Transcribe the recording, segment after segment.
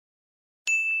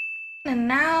And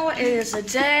now is the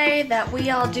day that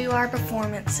we all do our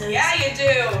performances. Yeah, you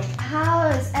do. How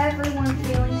is everyone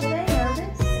feeling today?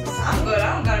 Nervous? I'm good.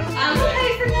 I don't gotta be I'm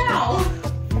okay for now.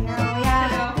 For now,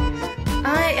 yeah.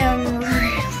 I am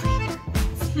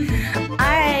really.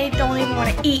 I don't even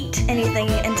want to eat anything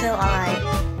until I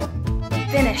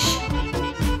finish.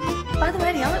 By the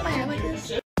way, do y'all like my hair like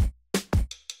this?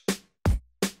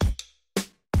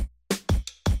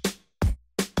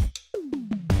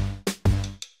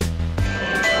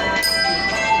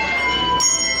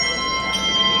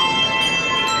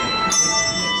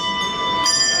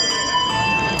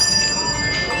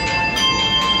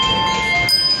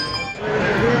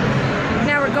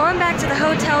 Going back to the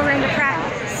hotel room to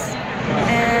practice,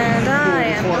 and I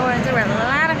am going through a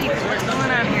lot of people. What's going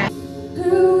on here?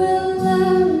 Who will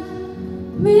love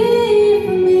me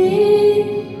for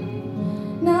me,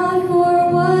 not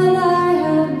for what I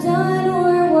have done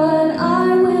or what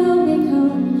I will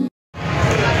become?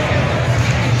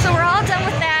 So we're all done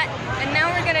with that, and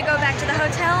now we're gonna go back to the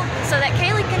hotel so that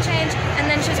Kaylee can change, and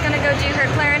then she's gonna go do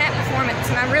her clarinet performance,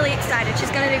 and I'm really excited.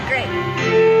 She's gonna do great.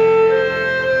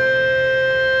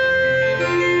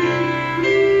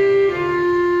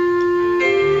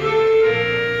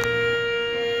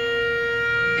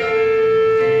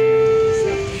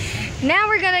 Now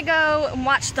we're gonna go and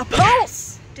watch the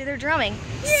Pulse do their drumming.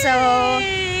 Yay! So,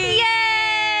 yay!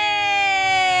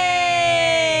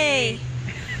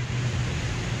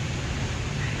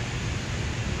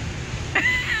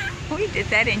 We did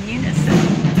that in unison.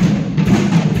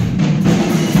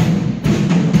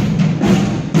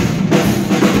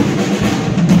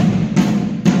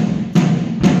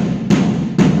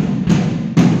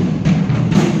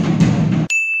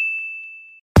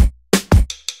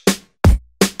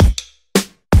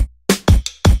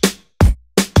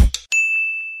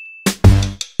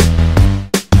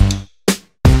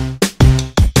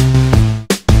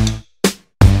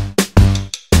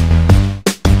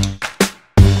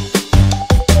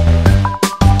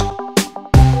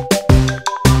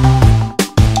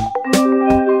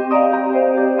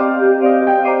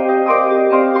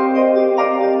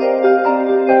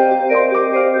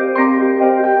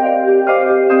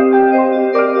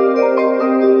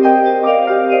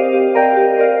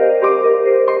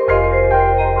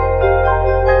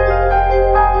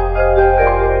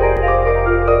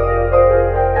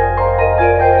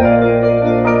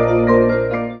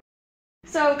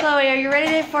 So, Chloe, are you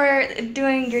ready for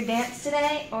doing your dance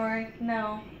today, or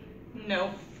no? No.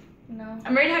 No.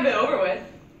 I'm ready to have it over with.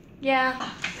 Yeah.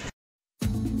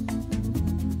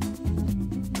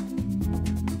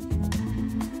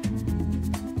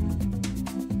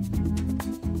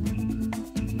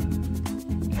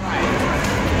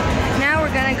 Now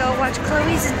we're gonna go watch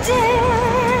Chloe's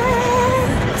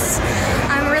dance.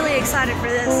 I'm really excited for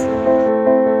this.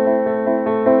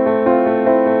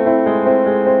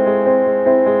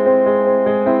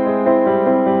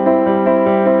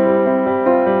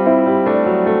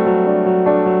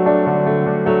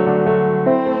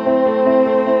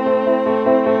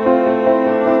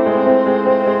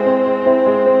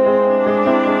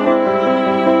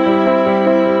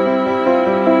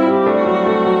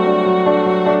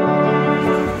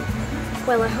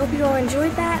 Well, I hope you all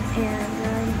enjoyed that,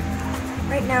 and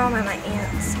right now I'm at my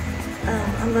aunt's.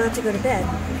 I'm about to go to bed,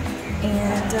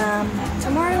 and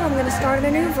tomorrow I'm going to start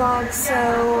a new vlog,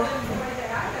 so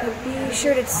be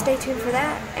sure to stay tuned for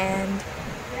that, and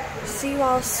see you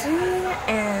all soon,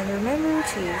 and remember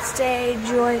to stay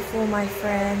joyful, my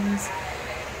friends.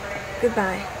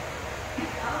 Goodbye.